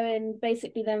keep going,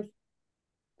 basically, then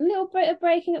a little bit of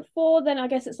braking at 4. Then I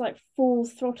guess it's like full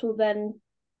throttle then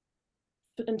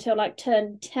until like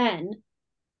turn 10,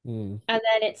 and then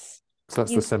it's. So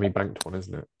that's the semi-banked one,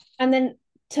 isn't it? And then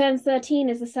turn 13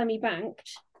 is the semi-banked,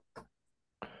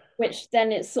 which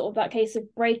then it's sort of that case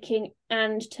of braking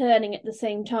and turning at the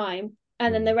same time.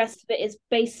 And then the rest of it is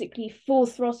basically full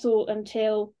throttle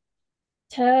until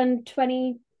turn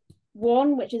 21,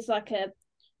 which is like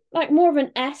more of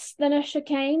an S than a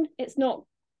chicane. It's not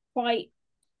quite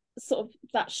sort of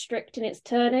that strict in its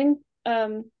turning.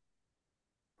 And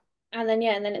then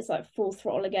it's like full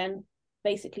throttle again,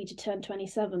 basically to turn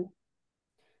 27.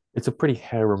 It's a pretty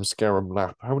harum-scarum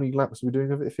lap. How many laps are we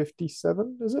doing of it?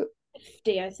 57, is it?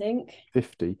 50, I think.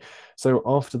 50. So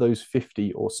after those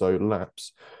 50 or so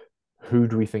laps, who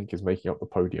do we think is making up the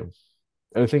podium?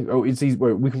 And I think, it's easy.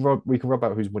 Well, we can rub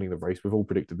out who's winning the race. We've all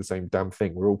predicted the same damn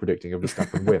thing. We're all predicting a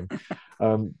Verstappen win.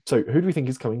 So who do we think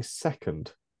is coming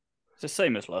second? It's the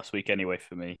same as last week anyway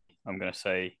for me. I'm going to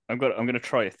say I'm going to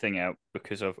try a thing out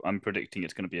because I'm predicting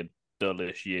it's going to be a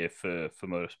dullish year for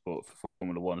motorsport, for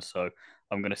Formula One. So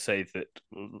I'm going to say that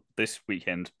this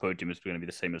weekend's podium is going to be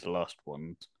the same as the last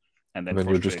one, and then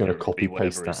you're just going to copy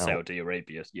paste that out. Saudi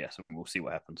Arabia. Yes, and we'll see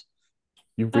what happens.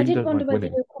 You really I did wonder whether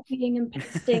winning. you were copying and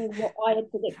pasting what I had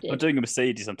predicted. I'm doing a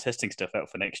Mercedes. I'm testing stuff out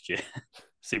for next year.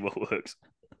 See what works.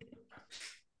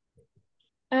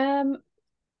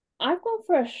 I've gone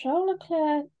for a Charles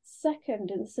Leclerc second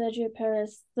and Sergio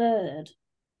Perez third.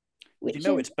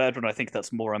 It's bad when I think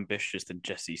that's more ambitious than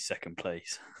Jesse's second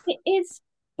place. It is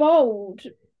bold.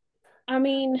 I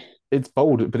mean, it's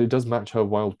bold, but it does match her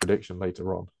wild prediction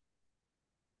later on.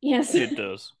 Yes, it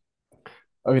does.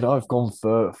 I mean, I've gone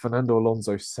for Fernando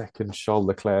Alonso second, Charles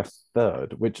Leclerc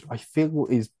third, which I feel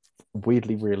is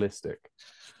weirdly realistic.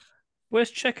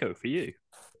 Where's Checo for you?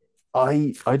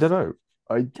 I don't know.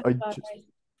 I just,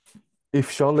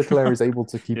 if Charles Leclerc is able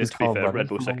to keep Yeah, his to be car fair, running Red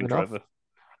Bull for long second enough, driver.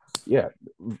 yeah,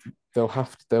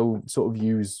 they'll sort of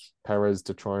use Perez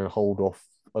to try and hold off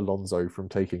Alonso from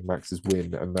taking Max's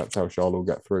win, and that's how Charles will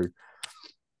get through.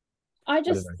 I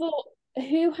don't just know. thought,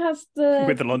 who has the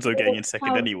With Alonso getting in more second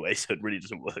power- anyway, so it really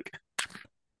doesn't work.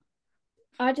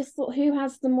 I just thought, who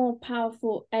has the more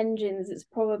powerful engines? It's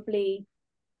probably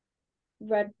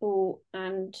Red Bull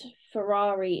and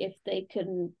Ferrari if they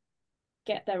can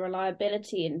get their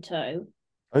reliability in tow.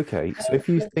 Okay, so if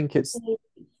you think it's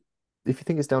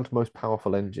down to most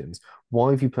powerful engines,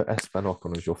 why have you put Esteban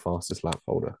Ocon as your fastest lap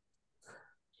holder?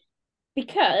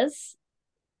 Because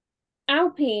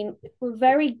Alpine were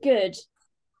very good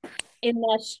in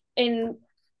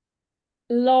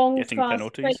long Getting fast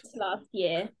penalties. race last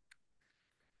year,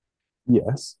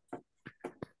 Yes.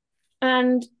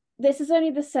 and this is only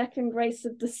the second race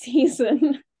of the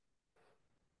season.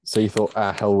 So you thought,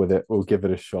 hell with it, we'll give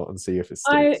it a shot and see if it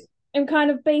I sticks. am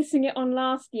kind of basing it on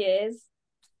last year's,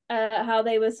 how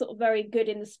they were sort of very good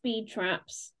in the speed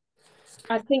traps.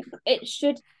 I think it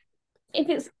should, if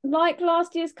it's like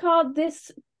last year's car,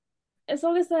 this, as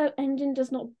long as the engine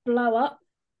does not blow up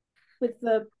with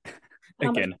the how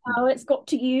Again, much power it's got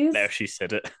to use, now she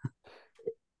said it.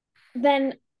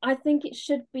 then I think it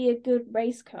should be a good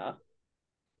race car.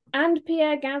 And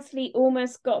Pierre Gasly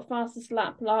almost got fastest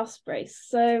lap last race,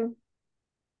 so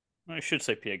I should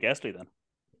say Pierre Gasly then.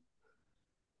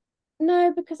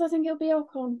 no, because I think it'll be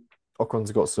Ocon.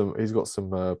 Ocon's got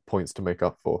some points to make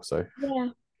up for, so Yeah.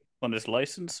 On his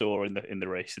license or in the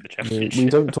race in the we championship?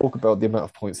 don't talk about the amount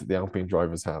of points that the Alpine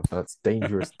drivers have. That's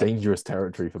dangerous, dangerous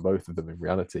territory for both of them in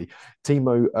reality.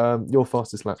 Timo, your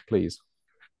fastest lap, please.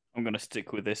 I'm going to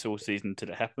stick with this all season till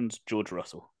it happens. George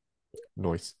Russell.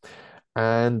 Nice.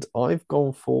 And I've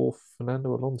gone for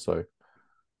Fernando Alonso.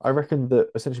 I reckon that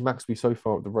essentially Max will be so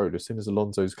far up the road, as soon as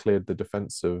Alonso's cleared the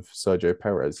defense of Sergio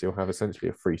Perez, he'll have essentially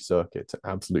a free circuit to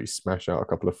absolutely smash out a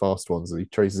couple of fast ones as he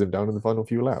chases him down in the final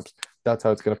few laps. That's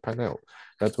how it's going to pan out.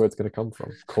 That's where it's going to come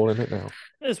from. Calling it now.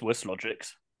 There's worse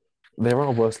logics. There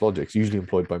are worse logics, usually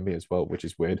employed by me as well, which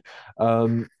is weird.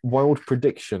 Wild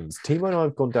predictions. Timo and I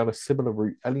have gone down a similar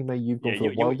route. Ellie May, you've gone for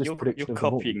the wildest prediction you're of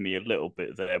them all. copying me a little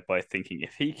bit there by thinking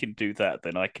if he can do that,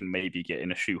 then I can maybe get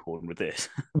in a shoehorn with this.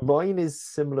 Mine is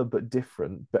similar but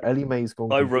different, but Ellie May's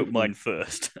gone. I wrote mine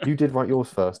first. You did write yours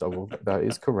first. That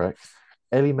is correct.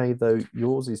 Ellie May, though,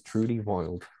 yours is truly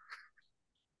wild.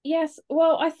 Yes,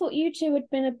 well, I thought you two had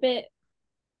been a bit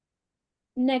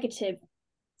negative.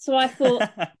 So I thought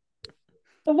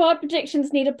the wild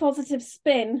predictions need a positive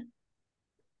spin.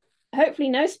 Hopefully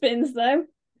no spins, though,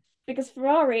 because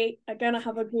Ferrari are going to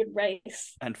have a good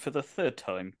race. And for the third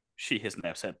time, she has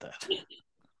now said that.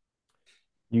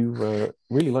 You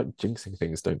really like jinxing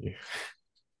things, don't you?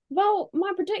 Well,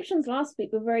 my predictions last week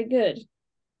were very good.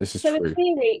 This is So true. in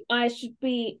theory, I should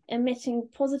be emitting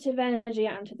positive energy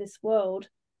out into this world.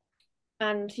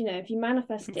 And, you know, if you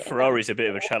manifest it... Ferrari's a bit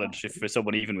of a challenge for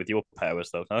someone even with your powers,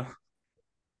 though, no?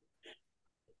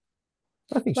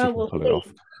 I think she can we'll pull it see.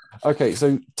 off. Okay,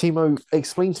 so Timo,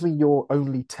 explain to me your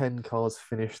only 10 cars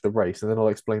finished the race, and then I'll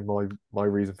explain my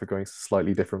reason for going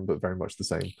slightly different, but very much the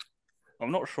same.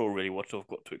 I'm not sure really what I've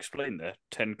got to explain there.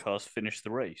 10 cars finish the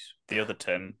race. The other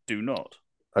 10 do not.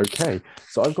 Okay,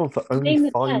 so I've gone for only Name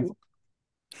the 5.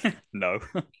 10. No.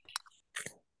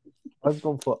 I've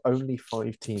gone for only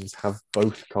 5 teams have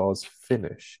both cars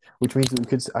finish, which means that we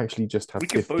could actually just have We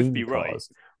could 15 both be right. cars.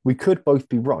 We could both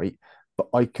be right, but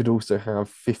I could also have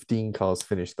 15 cars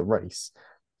finish the race.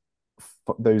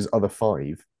 Those other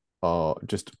 5 are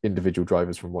just individual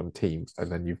drivers from one team,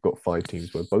 and then you've got 5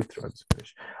 teams where both drivers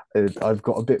finish. I've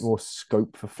got a bit more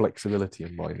scope for flexibility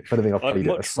in mine. If anything, I've I'd played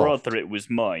it as much soft. rather it was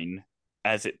mine,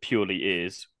 as it purely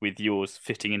is, with yours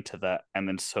fitting into that, and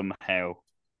then somehow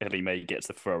Ellie May gets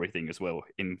the Ferrari thing as well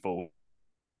involved.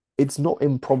 It's not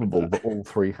improbable that all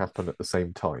 3 happen at the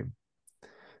same time,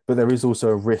 but there is also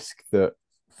a risk that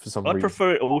for some I'd reason...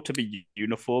 prefer it all to be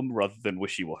uniform rather than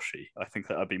wishy-washy. I think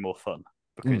that would be more fun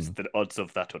because the odds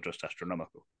of that are just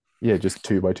astronomical. Yeah, just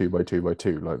 2 by 2 by 2 by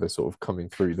 2, like they're sort of coming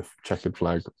through the checkered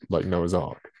flag like Noah's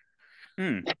Ark.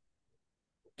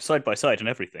 Side by side and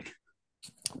everything.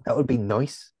 That would be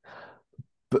nice,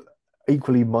 but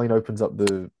equally mine opens up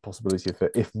the possibility of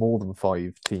if more than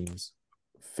 5 teams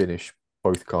finish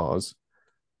both cars,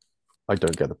 I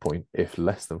don't get the point. If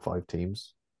less than 5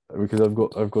 teams, because I've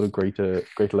got a greater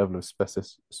level of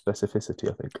specificity,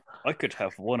 I think. I could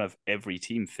have one of every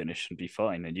team finish and be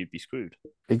fine, and you'd be screwed.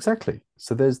 Exactly.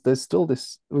 So there's still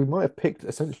this. We might have picked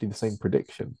essentially the same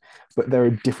prediction, but there are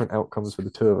different outcomes for the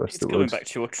two of us. It's going back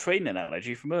to your train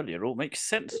analogy from earlier. It all makes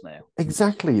sense now.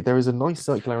 Exactly. There is a nice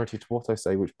circularity to what I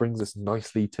say, which brings us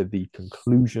nicely to the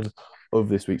conclusion of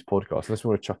this week's podcast. Unless we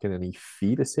want to chuck in any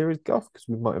feeder series guff, because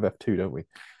we might have F2, don't we?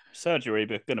 Saudi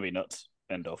Arabia, going to be nuts.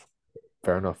 End of.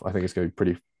 Fair enough. I think it's going to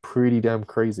be pretty damn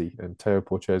crazy. And Teo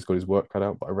Porcher's got his work cut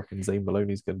out, but I reckon Zayn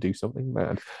Maloney's going to do something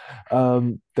mad.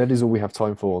 That is all we have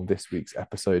time for on this week's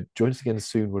episode. Join us again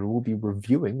soon when we'll be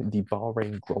reviewing the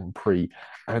Bahrain Grand Prix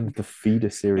and the feeder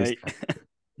series. Hey.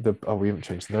 We haven't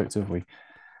changed the notes, have we?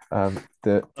 I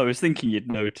was thinking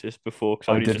you'd noticed before because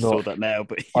I only just saw that now,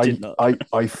 but you did not.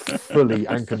 I fully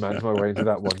anchormaned my way into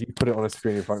that one. You put it on a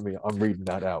screen in front of me. I'm reading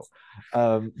that out.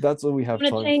 That's all we have time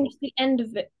for. I'm going to change the end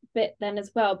of it bit then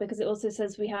as well, because it also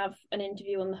says we have an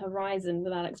interview on the horizon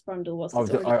with Alex Brundle.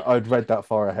 I'd read that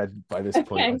far ahead by this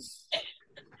point.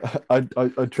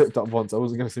 I tripped up once. I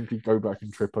wasn't going to simply go back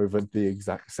and trip over the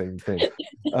exact same thing.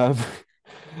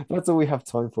 That's all we have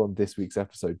time for on this week's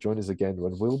episode. Join us again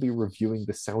when we'll be reviewing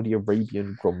the Saudi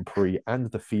Arabian Grand Prix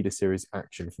and the feeder series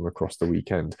action from across the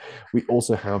weekend. We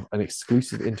also have an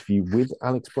exclusive interview with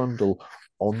Alex Brundle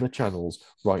on the channels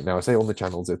right now. I say on the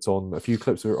channels, it's on a few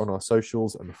clips are on our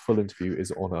socials, and the full interview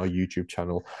is on our YouTube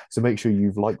channel. So make sure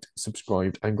you've liked,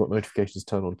 subscribed, and got notifications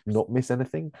turned on to not miss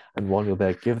anything. And while you're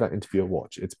there, give that interview a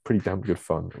watch. It's pretty damn good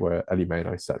fun, where Ellie May and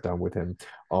I sat down with him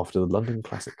after the London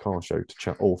Classic Car Show to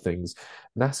chat all things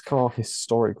NASCAR,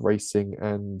 historic racing,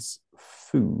 and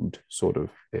food, sort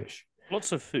of ish.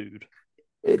 Lots of food.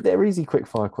 They're easy, quick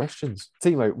fire questions.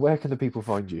 Timo, where can the people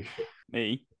find you?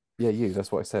 Me? Yeah, you.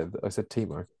 That's what I said. I said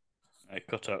Timo. I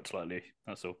cut out slightly.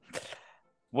 That's all.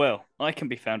 Well, I can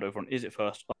be found over on Is It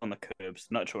First, On the Curbs,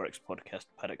 Nitro X Podcast,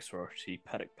 Paddock Sorority,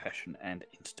 Paddock Passion, and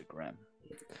Instagram.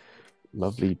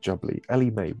 Lovely jubbly.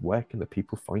 Ellie May, where can the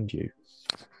people find you?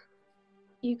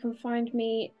 You can find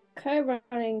me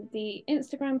co-running the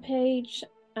Instagram page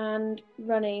and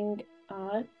running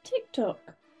our TikTok.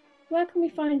 Where can we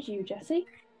find you, Jesse?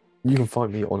 You can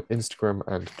find me on Instagram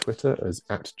and Twitter as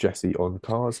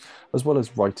 @JesseOnCars, as well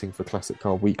as writing for Classic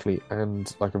Car Weekly.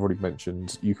 And like I've already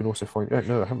mentioned, you can also find...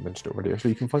 no, I haven't mentioned it already.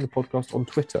 Actually, you can find the podcast on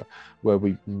Twitter, where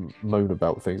we moan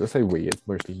about things. I say we, it's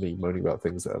mostly me moaning about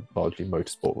things that are largely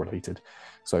motorsport related.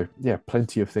 So yeah,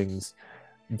 plenty of things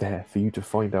there for you to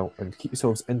find out and keep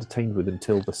yourselves entertained with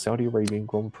until the Saudi Arabian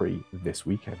Grand Prix this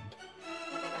weekend.